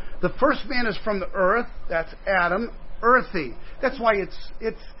 The first man is from the earth, that's Adam, earthy. That's why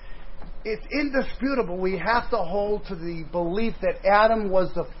it's indisputable. We have to hold to the belief that Adam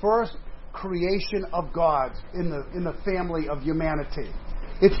was the first creation of God in the family of humanity.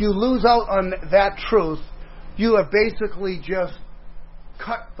 If you lose out on that truth, you have basically just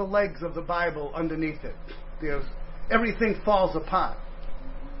cut the legs of the Bible underneath it. Everything falls apart.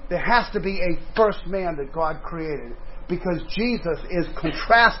 There has to be a first man that God created, because Jesus is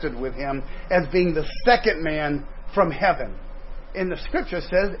contrasted with him as being the second man from heaven. And the scripture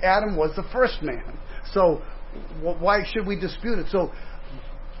says Adam was the first man. So why should we dispute it? So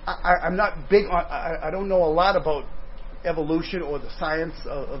I'm not big on, I don't know a lot about evolution or the science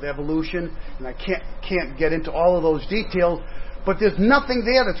of evolution, and I can't get into all of those details, but there's nothing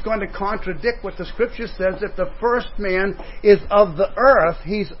there that's going to contradict what the scripture says, that the first man is of the earth.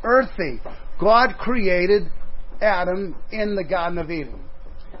 He's earthy. God created Adam in the Garden of Eden,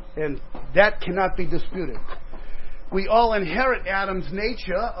 and that cannot be disputed. We all inherit Adam's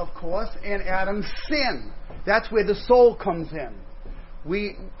nature, of course, and Adam's sin. That's where the soul comes in.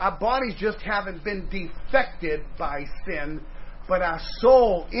 Our bodies just haven't been defected by sin, but our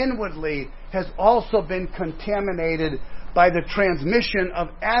soul inwardly has also been contaminated by the transmission of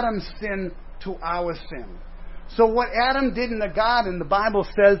Adam's sin to our sin. So what Adam did in the garden, the Bible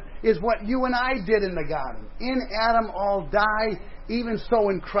says, is what you and I did in the garden. In Adam all die, even so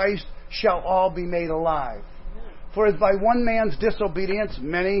in Christ shall all be made alive. For as by one man's disobedience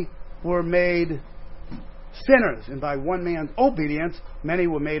many were made sinners, and by one man's obedience many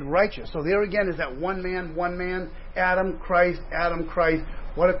were made righteous. So there again is that one man, Adam, Christ.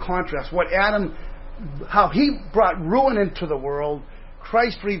 What a contrast. How he brought ruin into the world,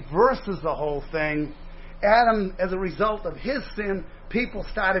 Christ reverses the whole thing. Adam, as a result of his sin, people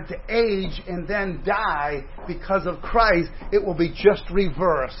started to age and then die. Because of Christ, it will be just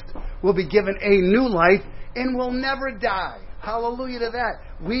reversed. We'll be given a new life and will never die. Hallelujah to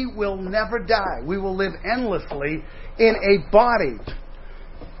that. We will never die. We will live endlessly in a body.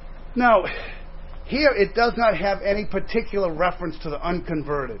 Now, here it does not have any particular reference to the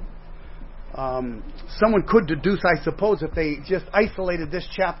unconverted. Someone could deduce, I suppose, if they just isolated this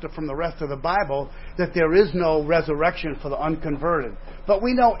chapter from the rest of the Bible, that there is no resurrection for the unconverted. But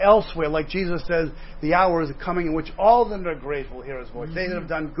we know elsewhere, like Jesus says, the hour is coming in which all that are great will hear his voice. They that have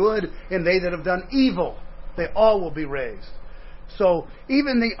done good and they that have done evil, they all will be raised. So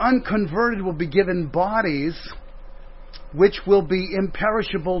even the unconverted will be given bodies which will be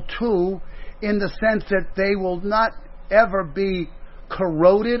imperishable too, in the sense that they will not ever be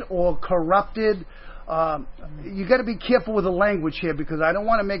corroded or corrupted. You got to be careful with the language here, because I don't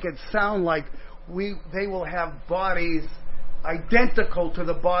want to make it sound like they will have bodies identical to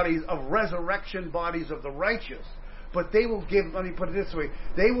the bodies of resurrection bodies of the righteous. But they will let me put it this way,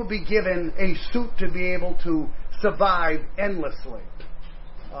 they will be given a suit to be able to survive endlessly.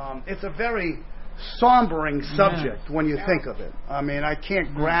 It's a very sombering subject when you think of it. I mean, I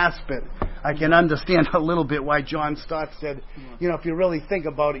can't grasp it. I can understand a little bit why John Stott said, if you really think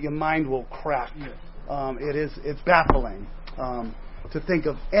about it, your mind will crack. It's baffling to think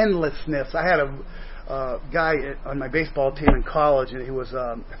of endlessness. I had a guy on my baseball team in college, and he was,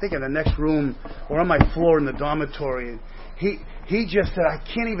 I think, in the next room or on my floor in the dormitory. He just said, I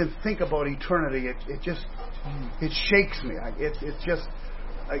can't even think about eternity. It shakes me.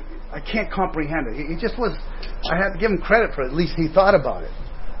 I can't comprehend it. He just was. I had to give him credit for it. At least he thought about it,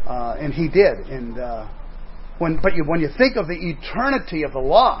 and he did. And when you think of the eternity of the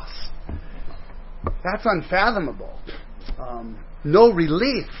loss, that's unfathomable. No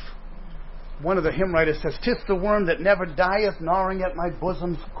relief. One of the hymn writers says, "'Tis the worm that never dieth, gnawing at my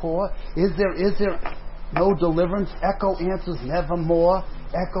bosom's core. Is there no deliverance? Echo answers nevermore.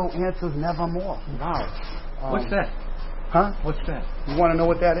 Echo answers nevermore." Wow. What's that? Huh? What's that? You want to know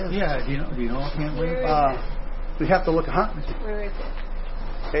what that is? Yeah. Do you know? I can't wait. We have to look. Huh? Where is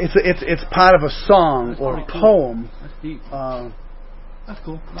it? It's part of a song or a poem. That's deep. That's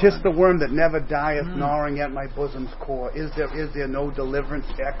cool. "'Tis the worm that never dieth, gnawing at my bosom's core. Is there no deliverance?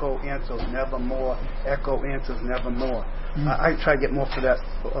 Echo answers nevermore. Echo answers nevermore." I try to get more for that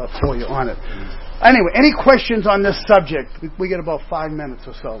for you on it. Anyway, any questions on this subject? We get about 5 minutes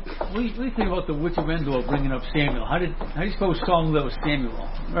or so. What do you think about the Witch of Endor bringing up Samuel? How do you suppose Saul knew that was Samuel?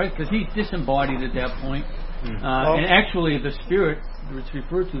 Right? Because he's disembodied at that point. And actually, the spirit that's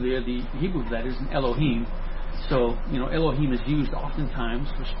referred to there, the Hebrew that is an Elohim. So, Elohim is used oftentimes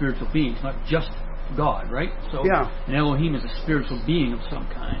for spiritual beings, not just God, right? So, an Elohim is a spiritual being of some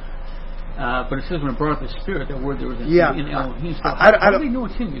kind. But it says when it brought up the spirit, that word there was in Elohim. So how do we know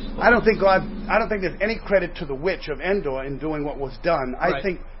it's him? I don't think there's any credit to the witch of Endor in doing what was done. I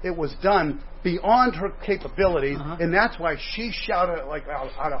think it was done beyond her capabilities, and that's why she shouted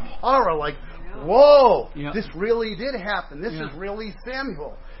out of horror, like, whoa, Yeah. this really did happen. This Yeah. is really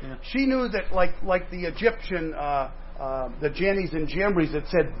Samuel. Yeah. She knew that, like the Egyptian, the Jannies and Jambres that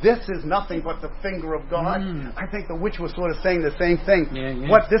said, this is nothing but the finger of God. I think the witch was sort of saying the same thing. Yeah.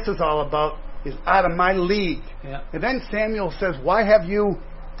 What this is all about is out of my league. Yeah. And then Samuel says, why have you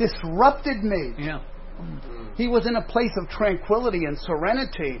disrupted me? Yeah. He was in a place of tranquility and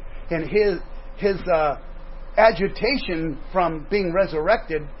serenity, and his agitation from being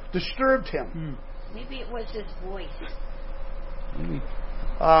resurrected disturbed him. Maybe it was his voice.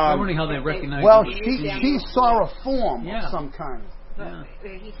 I'm wondering how they recognize Well, him. she saw a form Yeah. of some kind. But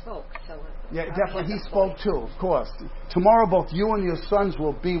he spoke, so... Yeah, definitely. He spoke too, of course. Tomorrow both you and your sons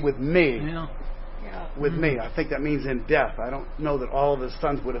will be with me. Yeah. Yeah. With me. I think that means in death. I don't know that all of his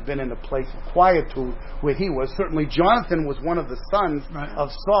sons would have been in a place of quietude where he was. Certainly Jonathan was one of the sons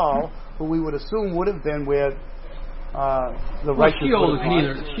of Saul, who we would assume would have been where the righteous Sheol would have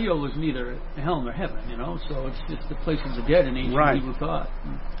gone. Speol is neither hell nor heaven, so it's just the place of the dead in ancient Right. Hebrew thought.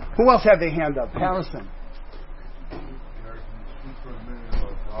 Who else had their hand up? Harrison.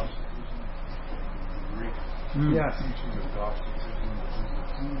 Yes.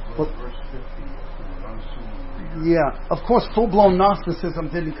 Yeah. Of course, full-blown Gnosticism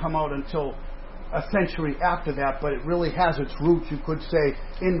didn't come out until a century after that, but it really has its roots, you could say,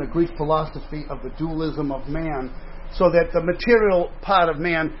 in the Greek philosophy of the dualism of man, so that the material part of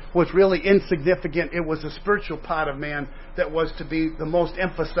man was really insignificant. It was the spiritual part of man that was to be the most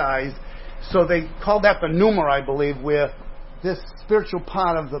emphasized. So they called that the pneuma, I believe, where this spiritual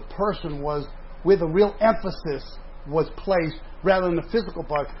part of the person was where the real emphasis was placed rather than the physical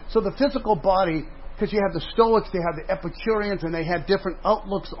body. So the physical body, because you have the Stoics, they had the Epicureans, and they had different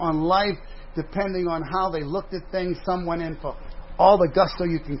outlooks on life depending on how they looked at things. Some went in for all the gusto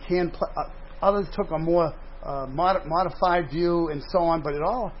you can. Others took a more modified view and so on, but it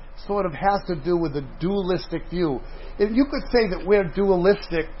all sort of has to do with the dualistic view. If you could say that we're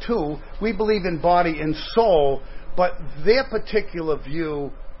dualistic too. We believe in body and soul, but their particular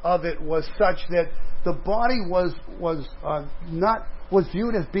view of it was such that the body was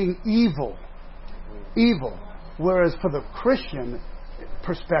viewed as being evil, whereas for the Christian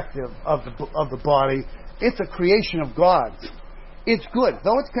perspective of the body, it's a creation of God. It's good.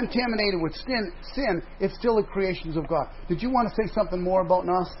 Though it's contaminated with sin, it's still a creation of God. Did you want to say something more about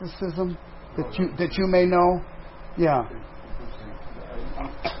Gnosticism that you may know? Yeah.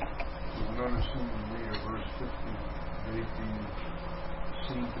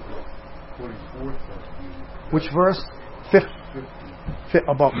 Which verse? 50.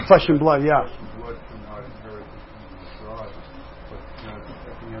 About flesh and blood, yeah.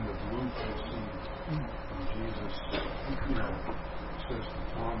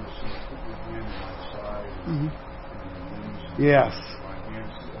 Yes.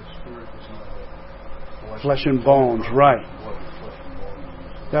 Flesh and bones, right.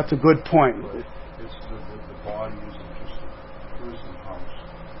 That's a good point. It's the body isn't just a prison house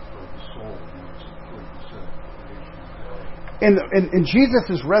for the soul. And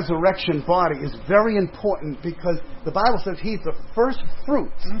Jesus' resurrection body is very important because the Bible says he's the first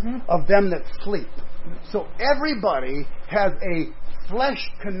fruits of them that sleep. So everybody has a flesh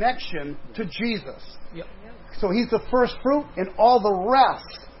connection to Jesus. Yep. So he's the first fruit, and all the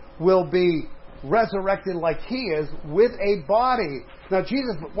rest will be resurrected like he is with a body. Now,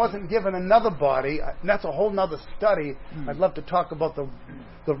 Jesus wasn't given another body, and that's a whole other study. I'd love to talk about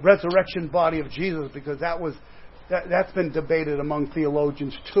the resurrection body of Jesus, because that's been debated among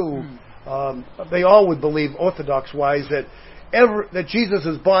theologians too. They all would believe, Orthodox-wise, that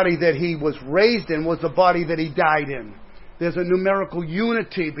Jesus' body that he was raised in was the body that he died in. There's a numerical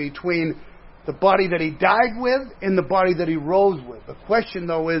unity between the body that he died with and the body that he rose with. The question,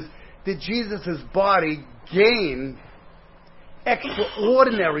 though, is, did Jesus' body gain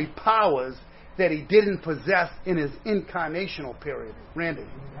extraordinary powers that he didn't possess in his incarnational period? Randy? You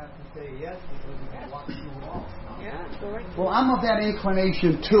have to say yes, because he walked through all. Well, I'm of that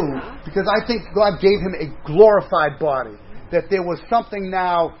inclination too, because I think God gave him a glorified body. That there was something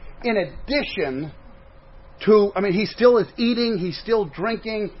now in addition to, he still is eating, he's still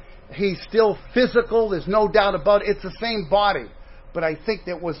drinking, he's still physical, there's no doubt about it. It's the same body. But I think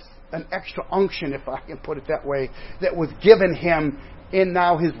there was an extra unction, if I can put it that way, that was given him in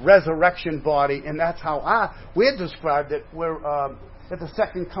now his resurrection body. And that's how we're described it. We're at the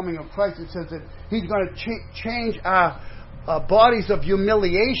second coming of Christ. It says that he's going to change our bodies of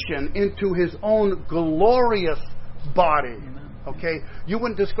humiliation into his own glorious body. Okay? You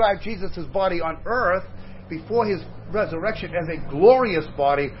wouldn't describe Jesus' body on earth before his resurrection as a glorious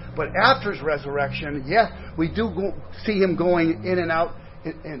body, but after his resurrection, yes, we do see him going in and out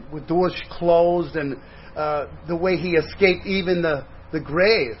and with doors closed, and the way he escaped even the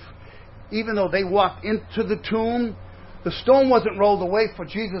grave. Even though they walked into the tomb, the stone wasn't rolled away for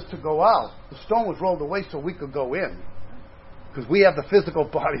Jesus to go out. The stone was rolled away so we could go in. Because we have the physical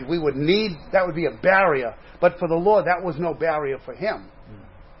body. We would need, that would be a barrier. But for the Lord, that was no barrier for him.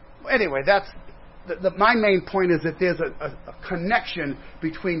 Anyway, that's my main point, is that there's a connection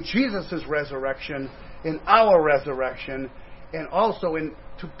between Jesus' resurrection and our resurrection. And also when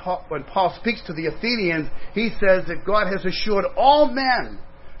Paul speaks to the Athenians, he says that God has assured all men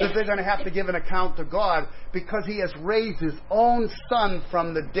that they're going to have to give an account to God because he has raised his own son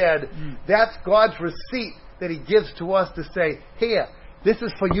from the dead. That's God's receipt that he gives to us to say, here, this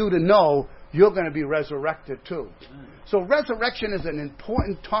is for you to know you're going to be resurrected too. So resurrection is an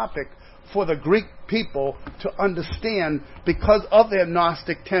important topic for the Greek people to understand because of their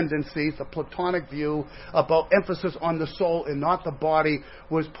Gnostic tendencies, the Platonic view about emphasis on the soul and not the body,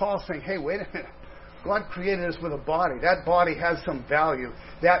 was Paul saying, hey, wait a minute. God created us with a body. That body has some value.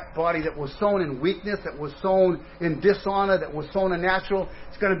 That body that was sown in weakness, that was sown in dishonor, that was sown in natural,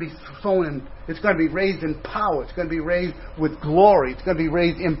 it's going to be sown in, it's going to be raised in power. It's going to be raised with glory. It's going to be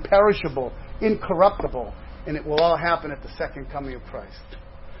raised imperishable, incorruptible, and it will all happen at the second coming of Christ.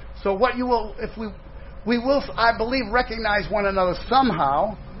 So what you will, if we will, I believe, recognize one another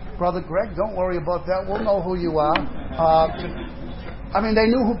somehow. Brother Greg, don't worry about that. We'll know who you are. I mean, they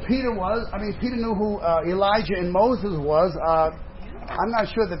knew who Peter was. I mean, Peter knew who Elijah and Moses was. I'm not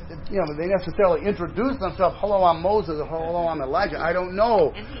sure that they necessarily introduced themselves. Hello, I'm Moses. Or hello, I'm Elijah. I don't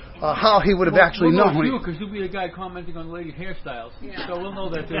know how he would have actually known. Well, because you'll be the guy commenting on the ladies' hairstyles, so we'll know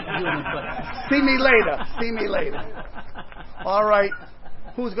that they're doing it. See me later. See me later. All right.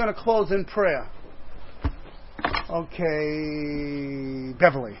 Who's going to close in prayer? Okay,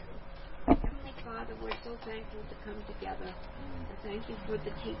 Beverly. Heavenly Father, we're so thankful to come together. Thank you for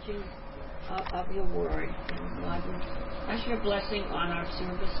the teaching of your word. And Lord, we ask your blessing on our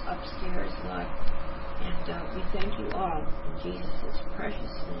service upstairs, Lord. And we thank you all in Jesus'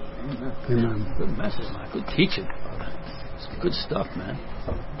 precious name. Amen. Good message, man. Good teaching. It's good stuff, man.